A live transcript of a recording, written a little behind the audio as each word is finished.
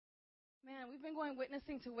Man, we've been going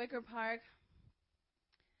witnessing to Wicker Park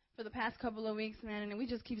for the past couple of weeks, man, and we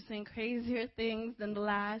just keep seeing crazier things than the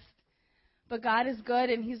last. But God is good,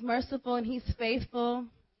 and He's merciful, and He's faithful.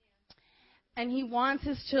 And He wants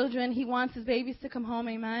His children, He wants His babies to come home,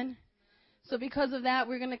 amen? So because of that,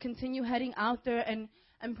 we're going to continue heading out there and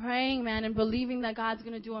praying, man, and believing that God's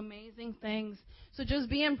going to do amazing things. So just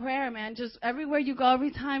be in prayer, man. Just everywhere you go,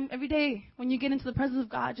 every day, when you get into the presence of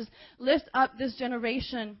God, just lift up this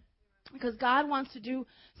generation. Because God wants to do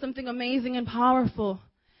something amazing and powerful,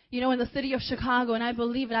 in the city of Chicago. And I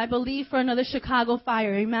believe it. I believe for another Chicago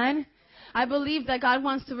fire. Amen. I believe that God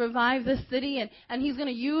wants to revive this city and He's going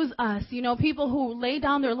to use us. People who lay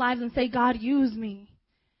down their lives and say, God, use me.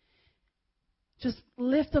 Just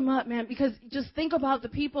lift them up, man. Because just think about the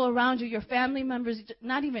people around you, your family members,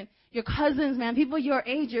 not even your cousins, man. People your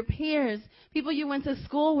age, your peers, people you went to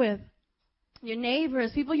school with, your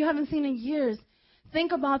neighbors, people you haven't seen in years.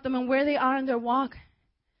 Think about them and where they are in their walk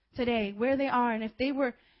today, where they are. And if they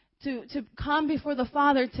were to come before the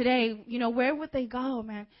Father today, where would they go,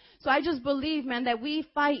 man? So I just believe, man, that we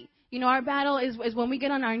fight. Our battle is when we get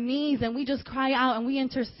on our knees and we just cry out and we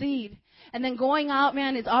intercede. And then going out,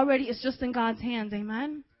 man, it's just in God's hands,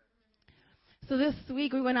 amen? So this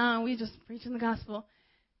week we went out and we just preaching the gospel.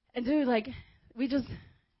 And dude, we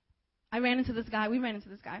ran into this guy.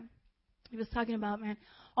 He was talking about, man,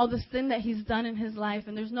 all the sin that he's done in his life.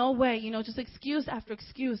 And there's no way, just excuse after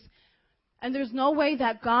excuse. And there's no way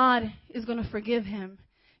that God is going to forgive him.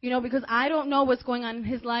 Because I don't know what's going on in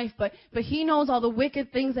his life, but He knows all the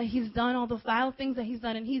wicked things that he's done, all the foul things that he's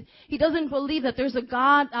done. And he doesn't believe that there's a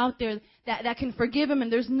God out there that can forgive him. And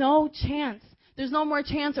there's no chance. There's no more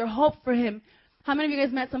chance or hope for him. How many of you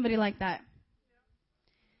guys met somebody like that?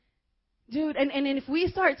 Dude, and if we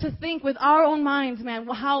start to think with our own minds, man,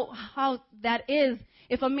 how that is,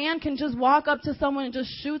 if a man can just walk up to someone and just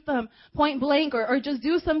shoot them point blank or just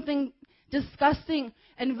do something disgusting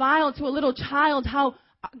and vile to a little child, how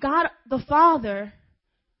God the Father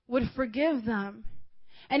would forgive them.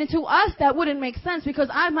 And to us, that wouldn't make sense because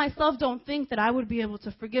I myself don't think that I would be able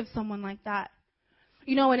to forgive someone like that.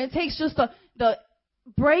 And it takes just the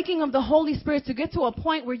breaking of the Holy Spirit to get to a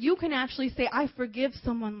point where you can actually say, I forgive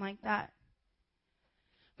someone like that.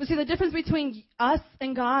 But see, the difference between us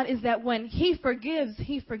and God is that when He forgives,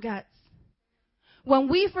 He forgets. When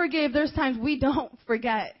we forgive, there's times we don't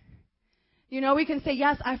forget. We can say,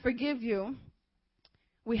 yes, I forgive you.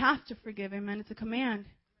 We have to forgive, amen. It's a command.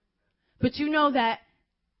 But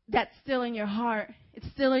that's still in your heart. It's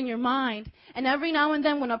still in your mind. And every now and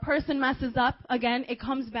then when a person messes up, again, it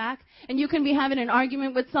comes back. And you can be having an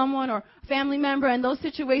argument with someone or a family member, and those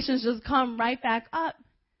situations just come right back up.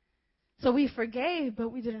 So we forgave, but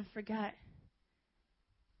we didn't forget.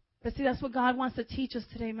 But see, that's what God wants to teach us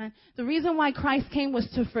today, man. The reason why Christ came was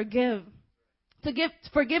to forgive. To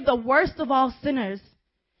forgive the worst of all sinners.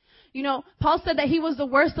 Paul said that he was the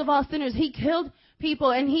worst of all sinners. He killed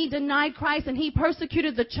people and he denied Christ and he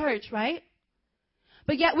persecuted the church, right?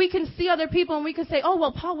 But yet we can see other people and we can say, oh,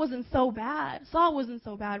 well, Paul wasn't so bad. Saul wasn't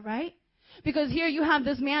so bad, right? Because here you have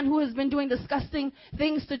this man who has been doing disgusting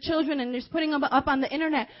things to children and he's putting them up on the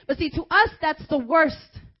internet. But see, to us, that's the worst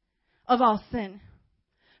of all sin.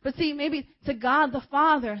 But see, maybe to God the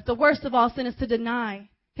Father, the worst of all sin is to deny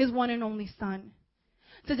His one and only Son.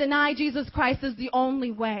 To deny Jesus Christ is the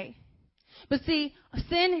only way. But see,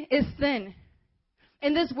 sin is sin.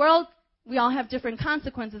 In this world, we all have different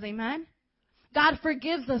consequences, amen? God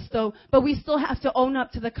forgives us, though, but we still have to own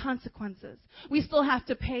up to the consequences. We still have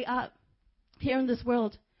to pay up here in this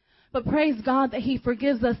world. But praise God that He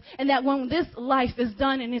forgives us and that when this life is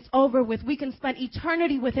done and it's over with, we can spend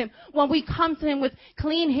eternity with Him. When we come to Him with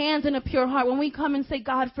clean hands and a pure heart, when we come and say,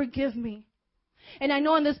 God, forgive me. And I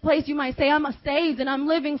know in this place you might say, I'm saved and I'm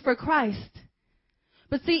living for Christ.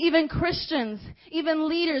 But see, even Christians, even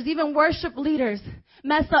leaders, even worship leaders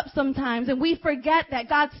mess up sometimes. And we forget that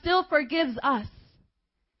God still forgives us.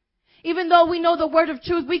 Even though we know the word of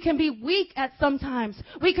truth, we can be weak at sometimes.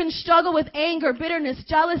 We can struggle with anger, bitterness,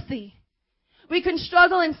 jealousy. We can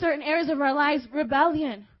struggle in certain areas of our lives,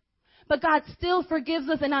 rebellion. But God still forgives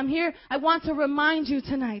us. And I want to remind you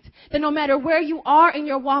tonight that no matter where you are in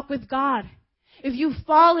your walk with God, if you've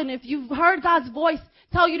fallen, if you've heard God's voice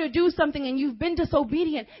tell you to do something and you've been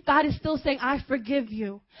disobedient, God is still saying, I forgive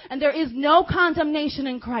you. And there is no condemnation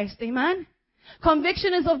in Christ. Amen?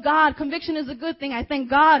 Conviction is of God. Conviction is a good thing. I thank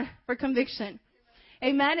God for conviction.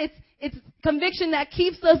 Amen? It's conviction that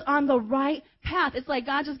keeps us on the right path. It's like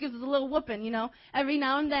God just gives us a little whooping, every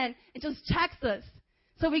now and then. It just checks us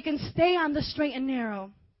so we can stay on the straight and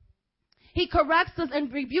narrow. He corrects us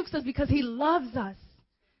and rebukes us because He loves us.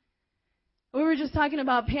 We were just talking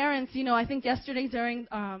about parents, I think yesterday during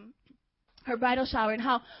her bridal shower, and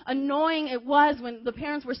how annoying it was when the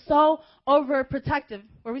parents were so overprotective.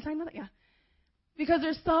 Were we talking about that? Yeah. Because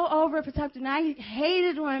they're so overprotective. And I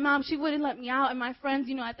hated when my mom, she wouldn't let me out. And my friends,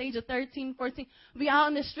 at the age of 13, 14, would be out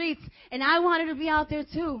in the streets. And I wanted to be out there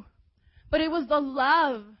too. But it was the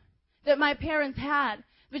love that my parents had,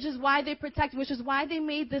 which is why they protected, which is why they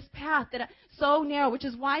made this path so narrow, which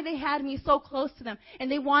is why they had me so close to them.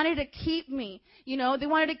 And they wanted to keep me, they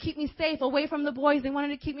wanted to keep me safe, away from the boys. They wanted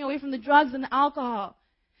to keep me away from the drugs and the alcohol.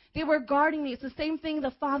 They were guarding me. It's the same thing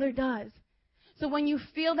the Father does. So when you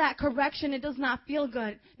feel that correction, it does not feel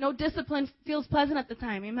good. No discipline feels pleasant at the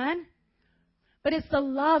time. Amen? But it's the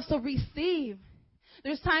love, so receive.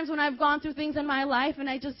 There's times when I've gone through things in my life and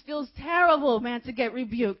it just feels terrible, man, to get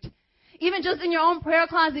rebuked. Even just in your own prayer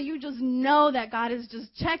closet, you just know that God is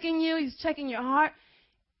just checking you. He's checking your heart.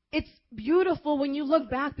 It's beautiful when you look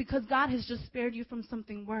back because God has just spared you from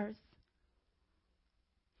something worse.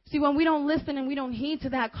 See, when we don't listen and we don't heed to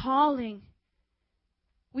that calling,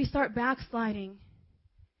 we start backsliding.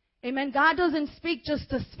 Amen. God doesn't speak just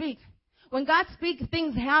to speak. When God speaks,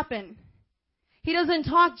 things happen. He doesn't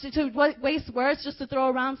talk to waste words just to throw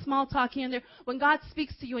around small talk here and there. When God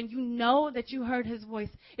speaks to you and you know that you heard his voice,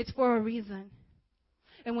 it's for a reason.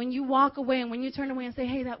 And when you walk away and when you turn away and say,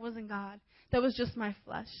 hey, that wasn't God. That was just my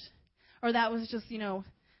flesh. Or that was just,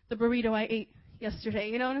 the burrito I ate yesterday.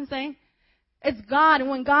 You know what I'm saying? It's God. And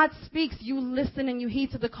when God speaks, you listen and you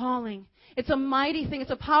heed to the calling. It's a mighty thing. It's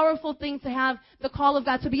a powerful thing to have the call of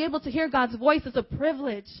God. To be able to hear God's voice is a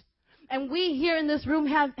privilege. And we here in this room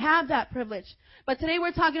have that privilege. But today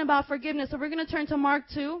we're talking about forgiveness. So we're going to turn to Mark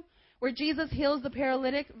 2, where Jesus heals the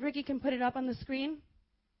paralytic. Ricky can put it up on the screen.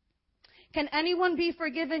 Can anyone be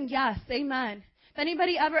forgiven? Yes. Amen. If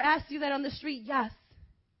anybody ever asks you that on the street, yes.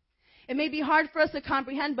 It may be hard for us to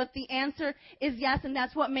comprehend, but the answer is yes, and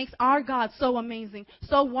that's what makes our God so amazing,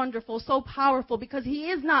 so wonderful, so powerful, because he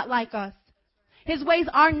is not like us. His ways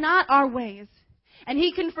are not our ways. And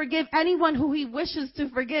he can forgive anyone who he wishes to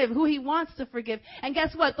forgive, who he wants to forgive. And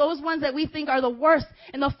guess what? Those ones that we think are the worst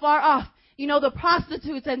and the far off, the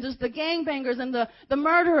prostitutes and just the gangbangers and the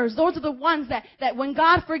murderers, those are the ones that when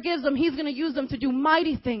God forgives them, he's going to use them to do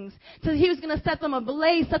mighty things. So he was going to set them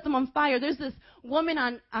ablaze, set them on fire. There's this woman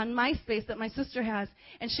on MySpace that my sister has,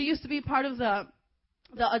 and she used to be part of the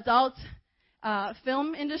adult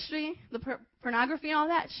film industry, the pornography and all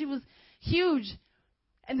that. She was huge.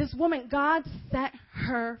 And this woman, God set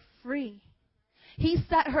her free. He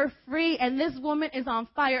set her free, and this woman is on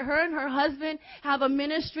fire. Her and her husband have a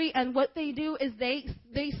ministry, and what they do is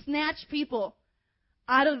they snatch people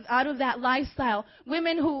out of that lifestyle.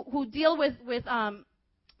 Women who deal with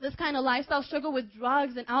this kind of lifestyle struggle with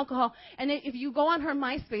drugs and alcohol. And if you go on her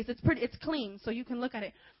MySpace, it's clean, so you can look at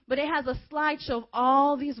it. But it has a slideshow of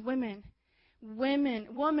all these woman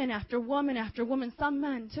after woman after woman, some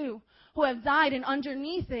men too, who have died, and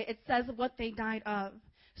underneath it says what they died of.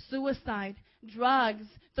 Suicide, drugs,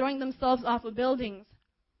 throwing themselves off of buildings,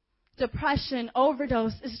 depression,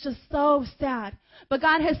 overdose. It's just so sad. But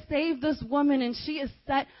God has saved this woman, and she is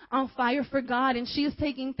set on fire for God, and she is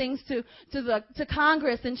taking things to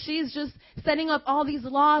Congress, and she's just setting up all these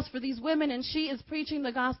laws for these women, and she is preaching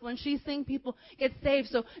the gospel, and she's seeing people get saved.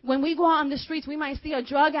 So when we go out on the streets, we might see a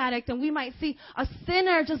drug addict, and we might see a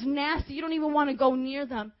sinner, just nasty. You don't even want to go near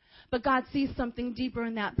them. But God sees something deeper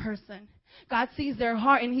in that person. God sees their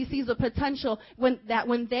heart, and he sees the potential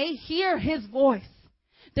when they hear his voice,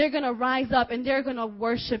 they're going to rise up and they're going to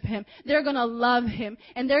worship him. They're going to love him,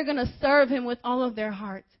 and they're going to serve him with all of their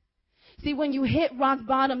heart. See, when you hit rock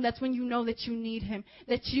bottom, that's when you know that you need him,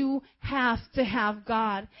 that you have to have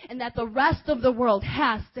God, and that the rest of the world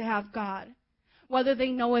has to have God, whether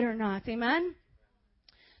they know it or not. Amen?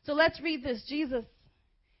 So let's read this. Jesus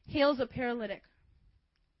heals a paralytic.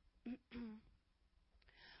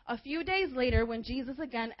 A few days later, when Jesus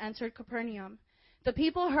again entered Capernaum, the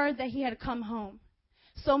people heard that he had come home.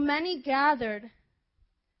 So many gathered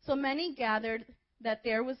that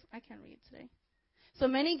there was, I can't read today. So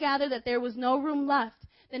many gathered that there was no room left,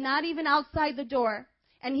 that not even outside the door,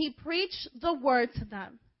 and he preached the word to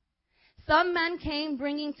them. Some men came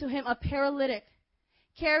bringing to him a paralytic,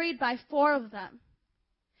 carried by 4 of them.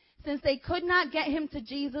 Since they could not get him to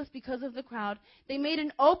Jesus because of the crowd, they made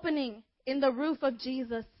an opening in the roof of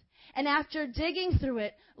Jesus, and after digging through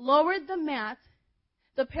it, lowered the mat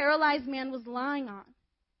the paralyzed man was lying on.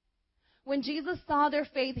 When Jesus saw their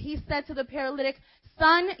faith, he said to the paralytic,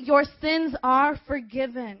 "Son, your sins are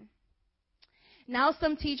forgiven." Now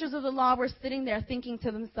some teachers of the law were sitting there thinking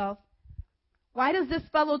to themselves, "Why does this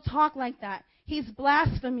fellow talk like that? He's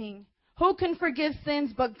blaspheming. Who can forgive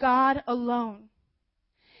sins but God alone?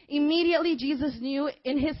 Immediately, Jesus knew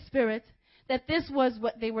in his spirit that this was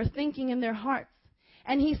what they were thinking in their hearts.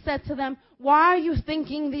 And he said to them, why are you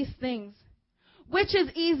thinking these things? Which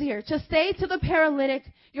is easier, to say to the paralytic,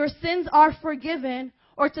 your sins are forgiven,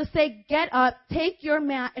 or to say, get up, take your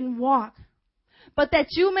mat, and walk? But that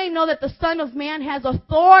you may know that the Son of Man has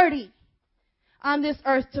authority on this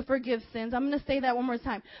earth to forgive sins. I'm going to say that one more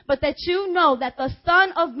time. But that you know that the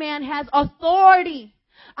Son of Man has authority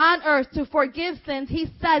on earth to forgive sins, he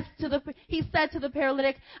said to the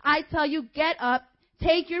paralytic, I tell you, get up,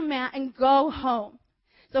 take your mat, and go home.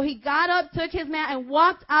 So he got up, took his mat, and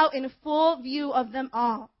walked out in full view of them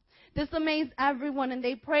all. This amazed everyone, and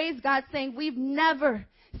they praised God, saying, we've never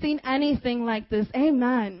seen anything like this.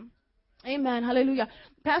 Amen. Amen. Hallelujah.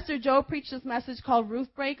 Pastor Joe preached this message called Roof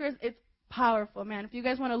Breakers. It's powerful, man. If you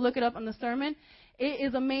guys want to look it up on the sermon, it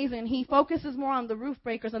is amazing. He focuses more on the roof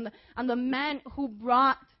breakers, on the men who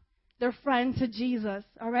brought their friend to Jesus.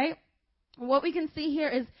 All right? What we can see here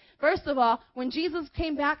is, first of all, when Jesus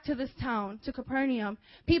came back to this town, to Capernaum,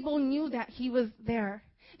 people knew that he was there.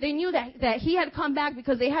 They knew that he had come back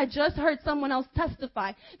because they had just heard someone else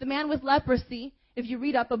testify. The man with leprosy, if you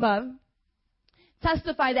read up above,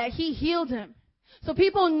 testified that he healed him. So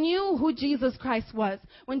people knew who Jesus Christ was.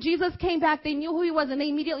 When Jesus came back, they knew who he was, and they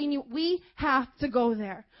immediately knew, we have to go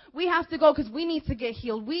there. We have to go because we need to get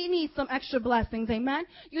healed. We need some extra blessings. Amen?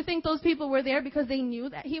 You think those people were there because they knew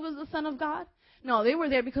that he was the Son of God? No, they were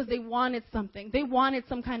there because they wanted something. They wanted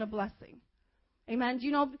some kind of blessing. Amen? Do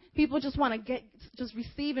you know people just want to just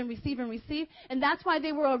receive and receive and receive? And that's why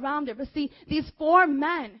they were around there. But see, these 4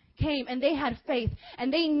 men came and they had faith.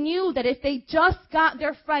 And they knew that if they just got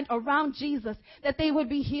their friend around Jesus, that they would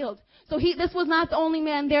be healed. So this was not the only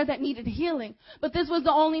man there that needed healing. But this was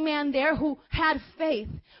the only man there who had faith.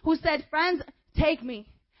 Who said, friends, take me.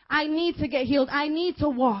 I need to get healed. I need to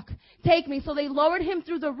walk. Take me. So they lowered him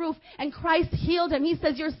through the roof and Christ healed him. He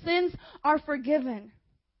says, your sins are forgiven.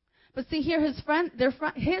 But see here, his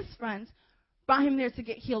friends brought him there to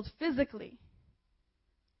get healed physically.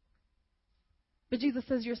 But Jesus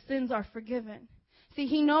says your sins are forgiven. See,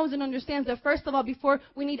 he knows and understands that first of all, before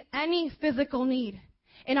we need any physical need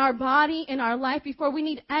in our body, in our life, before we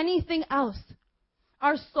need anything else,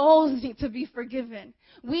 our souls need to be forgiven.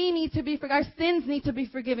 We need to be forgiven. Our sins need to be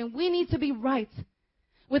forgiven. We need to be right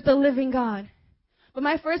with the living God. But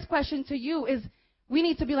my first question to you is, we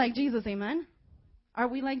need to be like Jesus, amen? Are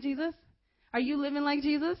we like Jesus? Are you living like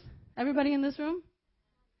Jesus? Everybody in this room?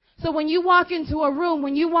 So when you walk into a room,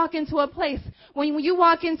 when you walk into a place, when you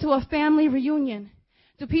walk into a family reunion,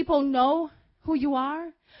 do people know who you are?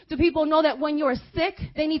 Do people know that when you're sick,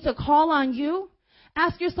 they need to call on you?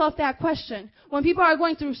 Ask yourself that question. When people are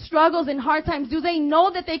going through struggles and hard times, do they know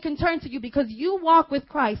that they can turn to you because you walk with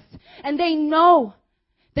Christ and they know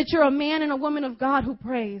that you're a man and a woman of God who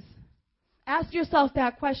prays? Ask yourself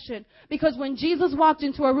that question, because when Jesus walked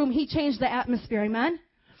into a room, he changed the atmosphere, amen?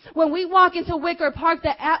 When we walk into Wicker Park,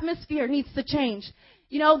 the atmosphere needs to change.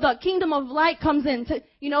 You know, the kingdom of light comes in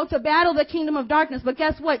to battle the kingdom of darkness, but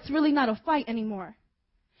guess what? It's really not a fight anymore.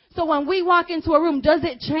 So when we walk into a room, does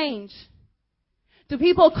it change? Do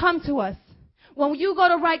people come to us? When you go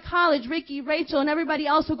to Wright College, Ricky, Rachel, and everybody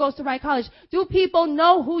else who goes to Wright College, do people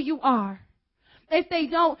know who you are? If they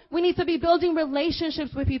don't, we need to be building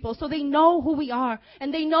relationships with people so they know who we are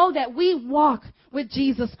and they know that we walk with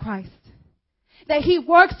Jesus Christ, that he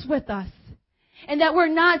works with us, and that we're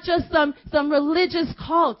not just some religious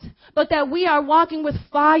cult, but that we are walking with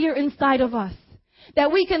fire inside of us,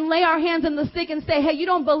 that we can lay our hands on the sick and say, hey, you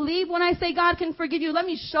don't believe when I say God can forgive you? Let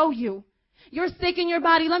me show you. You're sick in your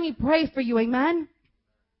body. Let me pray for you. Amen?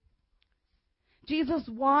 Jesus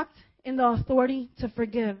walked in the authority to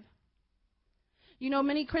forgive. You know,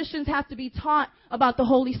 many Christians have to be taught about the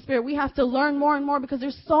Holy Spirit. We have to learn more and more because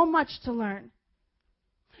there's so much to learn.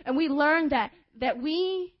 And we learn that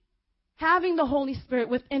we, having the Holy Spirit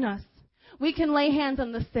within us, we can lay hands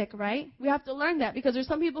on the sick, right? We have to learn that because there's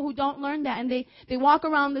some people who don't learn that, and they walk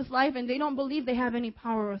around this life and they don't believe they have any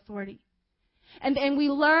power or authority. And we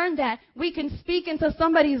learn that we can speak into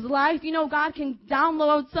somebody's life. You know, God can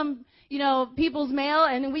download some, people's mail,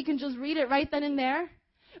 and we can just read it right then and there.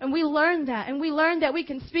 And we learn that. And we learn that we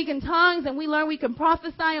can speak in tongues, and we learn we can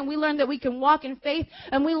prophesy, and we learn that we can walk in faith,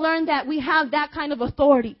 and we learn that we have that kind of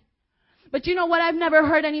authority. But you know what? I've never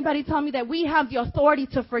heard anybody tell me that we have the authority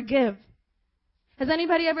to forgive. Has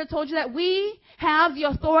anybody ever told you that we have the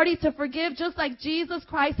authority to forgive just like Jesus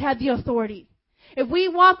Christ had the authority? If we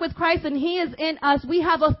walk with Christ and he is in us, we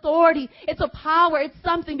have authority. It's a power. It's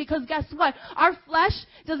something, because guess what? Our flesh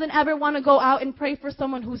doesn't ever want to go out and pray for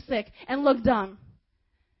someone who's sick and look dumb.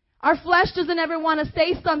 Our flesh doesn't ever want to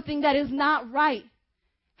say something that is not right.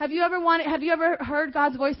 Have you ever heard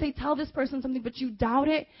God's voice say, tell this person something, but you doubt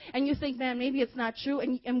it, and you think, man, maybe it's not true,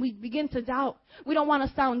 and we begin to doubt. We don't want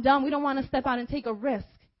to sound dumb. We don't want to step out and take a risk.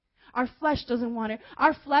 Our flesh doesn't want it.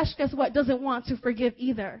 Our flesh, guess what, doesn't want to forgive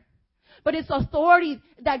either. But it's authority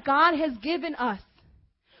that God has given us.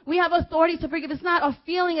 We have authority to forgive. It's not a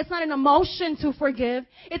feeling. It's not an emotion to forgive.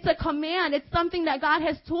 It's a command. It's something that God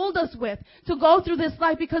has told us with to go through this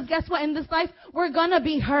life, because guess what? In this life, we're going to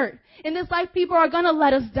be hurt. In this life, people are going to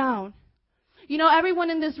let us down. You know, everyone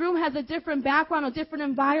in this room has a different background, a different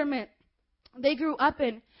environment they grew up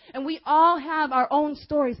in. And we all have our own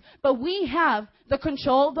stories. But we have the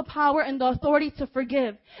control, the power, and the authority to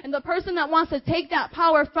forgive. And the person that wants to take that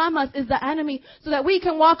power from us is the enemy, so that we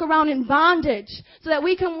can walk around in bondage, so that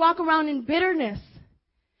we can walk around in bitterness.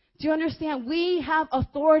 Do you understand? We have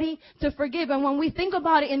authority to forgive. And when we think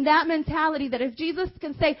about it in that mentality, that if Jesus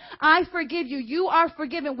can say, I forgive you, you are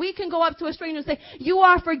forgiven. We can go up to a stranger and say, you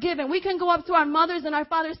are forgiven. We can go up to our mothers and our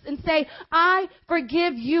fathers and say, I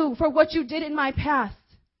forgive you for what you did in my past.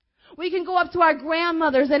 We can go up to our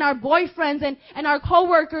grandmothers and our boyfriends and our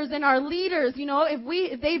coworkers and our leaders, you know,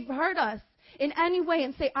 if they've hurt us in any way,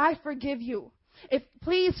 and say, I forgive you.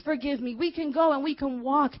 Please forgive me. We can go and we can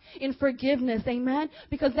walk in forgiveness. Amen.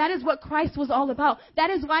 Because that is what Christ was all about. That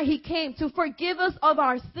is why he came, to forgive us of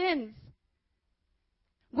our sins.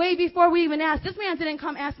 Way before we even asked. This man didn't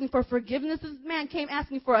come asking for forgiveness. This man came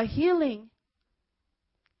asking for a healing.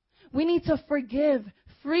 We need to forgive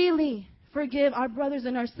freely. Forgive our brothers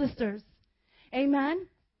and our sisters. Amen?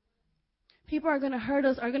 People are going to hurt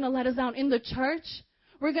us, are going to let us down. In the church,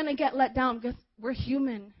 we're going to get let down because we're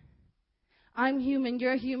human. I'm human,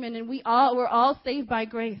 you're human, and we're all saved by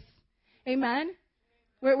grace. Amen?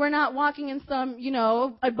 We're not walking in some,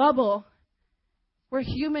 a bubble. We're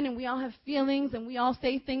human, and we all have feelings, and we all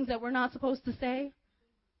say things that we're not supposed to say.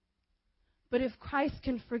 But if Christ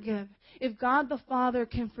can forgive, if God the Father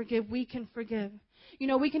can forgive, we can forgive.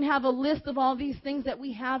 We can have a list of all these things that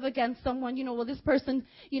we have against someone. Well, this person,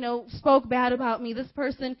 spoke bad about me. This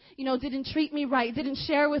person, didn't treat me right, didn't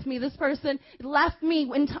share with me. This person left me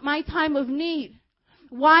in my time of need.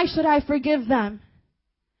 Why should I forgive them?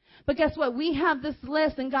 But guess what? We have this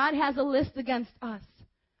list, and God has a list against us.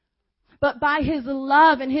 But by his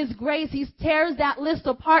love and his grace, he tears that list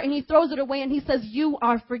apart and he throws it away and he says, you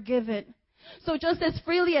are forgiven. So just as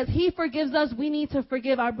freely as he forgives us, we need to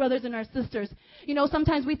forgive our brothers and our sisters.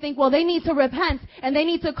 Sometimes we think, well, they need to repent and they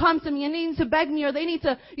need to come to me and they need to beg me, or they need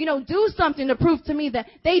to, do something to prove to me that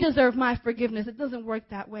they deserve my forgiveness. It doesn't work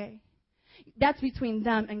that way. That's between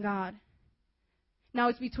them and God. Now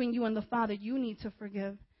it's between you and the Father. You need to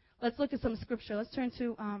forgive. Let's look at some scripture. Let's turn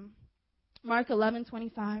to Mark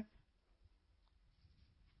 11:25.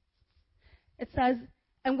 It says,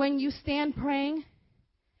 and when you stand praying,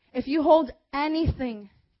 if you hold anything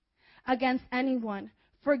against anyone,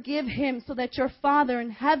 forgive him, so that your Father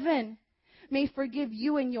in heaven may forgive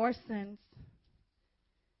you in your sins.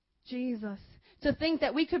 Jesus. To think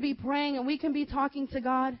that we could be praying and we can be talking to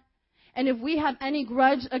God, and if we have any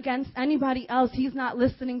grudge against anybody else, he's not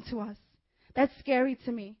listening to us. That's scary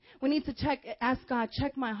to me. We need to ask God,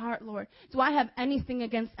 check my heart, Lord. Do I have anything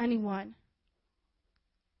against anyone?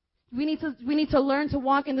 We need to learn to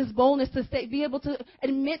walk in this boldness, to be able to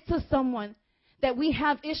admit to someone that we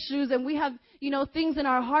have issues and we have, things in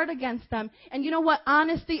our heart against them. And you know what?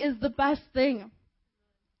 Honesty is the best thing.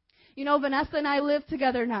 Vanessa and I live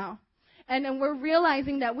together now. And we're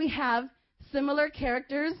realizing that we have similar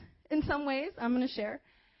characters in some ways. I'm going to share.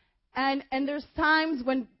 And there's times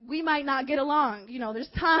when we might not get along. There's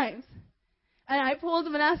times. And I pulled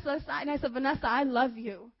Vanessa aside and I said, Vanessa, I love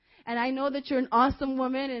you. And I know that you're an awesome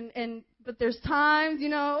woman, but there's times,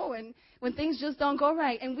 and when things just don't go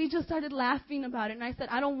right. And we just started laughing about it. And I said,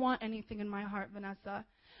 I don't want anything in my heart, Vanessa.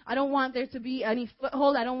 I don't want there to be any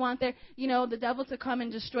foothold. I don't want there, the devil to come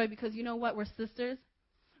and destroy, because you know what? We're sisters.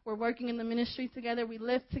 We're working in the ministry together. We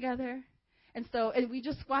live together. And we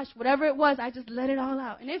just squashed whatever it was. I just let it all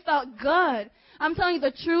out. And it felt good. I'm telling you,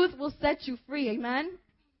 the truth will set you free. Amen?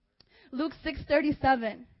 Luke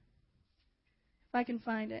 6:37. If I can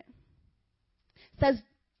find it. It says,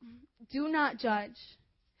 do not judge,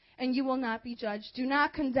 and you will not be judged. Do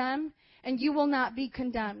not condemn, and you will not be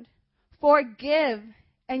condemned. Forgive,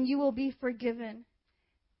 and you will be forgiven.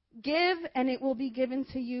 Give, and it will be given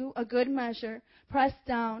to you, a good measure, pressed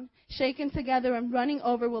down, shaken together, and running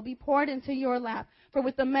over will be poured into your lap. For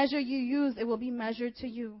with the measure you use, it will be measured to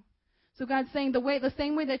you. So God's saying the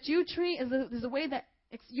same way that you treat is the way that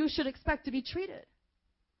you should expect to be treated.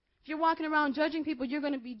 If you're walking around judging people, you're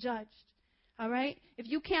going to be judged. All right? If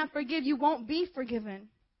you can't forgive, you won't be forgiven.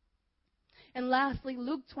 And lastly,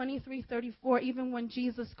 Luke 23:34, even when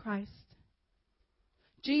Jesus Christ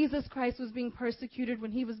was being persecuted,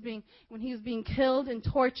 when he was being killed and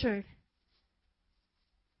tortured,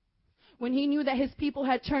 when he knew that his people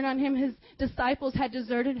had turned on him, his disciples had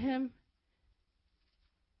deserted him,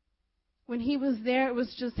 when he was there, it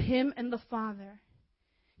was just him and the Father.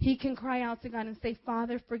 He can cry out to God and say,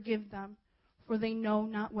 Father, forgive them, for they know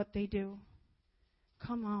not what they do.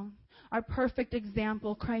 Come on. Our perfect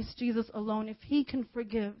example, Christ Jesus alone, if he can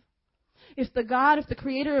forgive, if the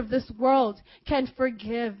creator of this world can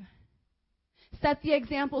forgive, set the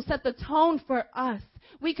example, set the tone for us,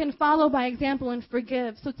 we can follow by example and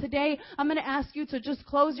forgive. So today, I'm going to ask you to just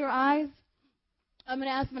close your eyes. I'm going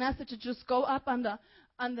to ask Vanessa to just go up on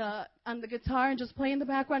the guitar and just play in the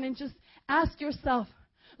background and just ask yourself,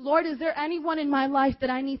 Lord, is there anyone in my life that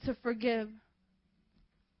I need to forgive?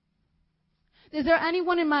 Is there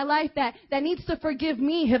anyone in my life that needs to forgive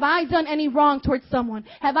me? Have I done any wrong towards someone?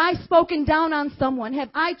 Have I spoken down on someone? Have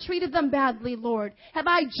I treated them badly, Lord? Have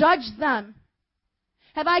I judged them?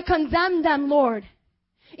 Have I condemned them, Lord?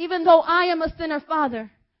 Even though I am a sinner, Father,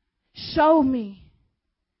 show me.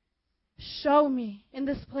 Show me in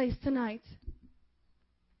this place tonight.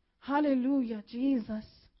 Hallelujah, Jesus.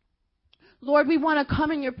 Lord, we want to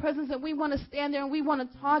come in your presence and we want to stand there and we want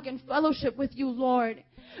to talk and fellowship with you, Lord.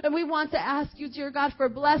 And we want to ask you, dear God, for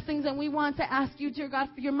blessings, and we want to ask you, dear God,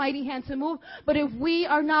 for your mighty hand to move. But if we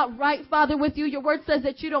are not right, Father, with you, your word says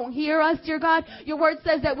that you don't hear us, dear God. Your word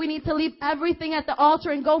says that we need to leave everything at the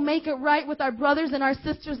altar and go make it right with our brothers and our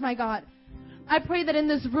sisters, my God. I pray that in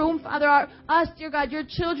this room, Father, us, dear God, your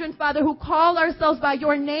children, Father, who call ourselves by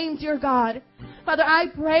your name, dear God. Father, I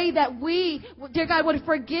pray that we, dear God, would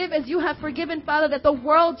forgive as you have forgiven, Father, that the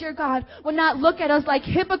world, dear God, would not look at us like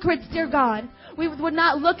hypocrites, dear God. We would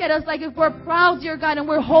not look at us like if we're proud, dear God, and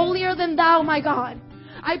we're holier than thou, my God.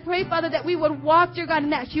 I pray, Father, that we would walk, dear God, in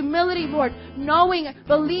that humility, Lord, knowing,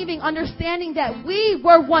 believing, understanding that we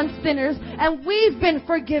were once sinners and we've been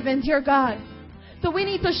forgiven, dear God. So we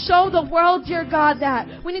need to show the world, dear God,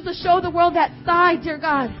 that. We need to show the world that side, dear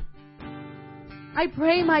God. I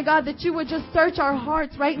pray, my God, that you would just search our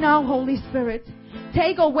hearts right now, Holy Spirit.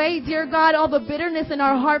 Take away, dear God, all the bitterness in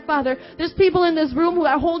our heart, Father. There's people in this room who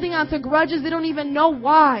are holding on to grudges. They don't even know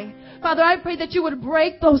why. Father, I pray that you would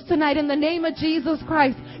break those tonight in the name of Jesus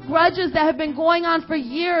Christ. Grudges that have been going on for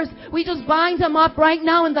years, we just bind them up right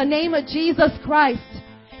now in the name of Jesus Christ.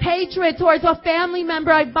 Hatred towards a family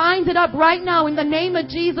member, I bind it up right now in the name of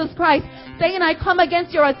Jesus Christ. Satan, I come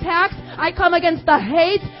against your attacks. I come against the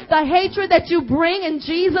hatred that you bring in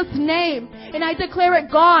Jesus' name. And I declare it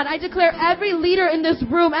gone. I declare every leader in this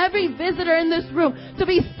room, every visitor in this room to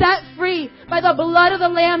be set free by the blood of the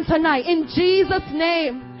Lamb tonight. In Jesus'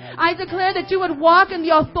 name. I declare that you would walk in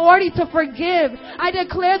the authority to forgive. I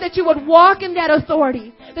declare that you would walk in that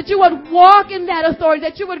authority. That you would walk in that authority.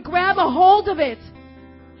 That you would grab a hold of it.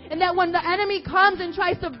 And that when the enemy comes and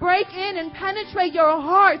tries to break in and penetrate your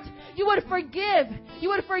heart, you would forgive. You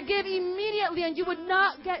would forgive immediately, and you would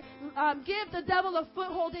not give the devil a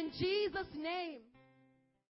foothold in Jesus' name.